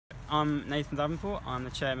I'm Nathan Davenport. I'm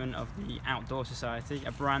the chairman of the Outdoor Society,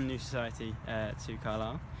 a brand new society to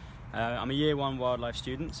Carlisle. I'm a Year 1 wildlife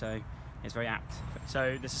student, so it's very apt.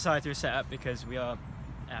 So the society was set up because we are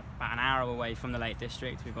about an hour away from the Lake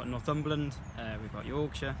District. We've got Northumberland, we've got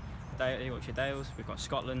Yorkshire Dales, we've got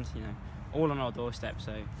Scotland, all on our doorstep.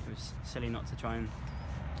 So it was silly not to try and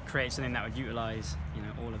create something that would utilise,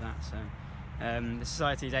 all of that. So the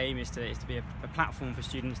society's aim is to be a platform for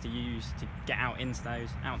students to use to get out into those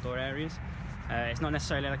outdoor areas. It's not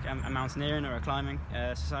necessarily like a mountaineering or a climbing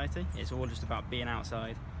society. It's all just about being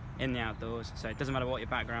outside in the outdoors. So it doesn't matter what your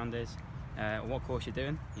background is or what course you're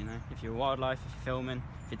doing. If you're wildlife, if you're filming,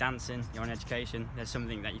 if you're dancing, you're in education, there's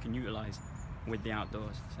something that you can utilise with the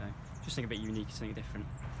outdoors. So just something a bit unique, something different.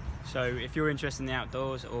 So if you're interested in the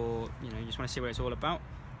outdoors, or you just want to see what it's all about,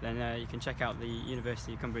 then you can check out the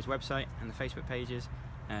University of Cumbria's website and the Facebook pages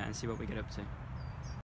and see what we get up to.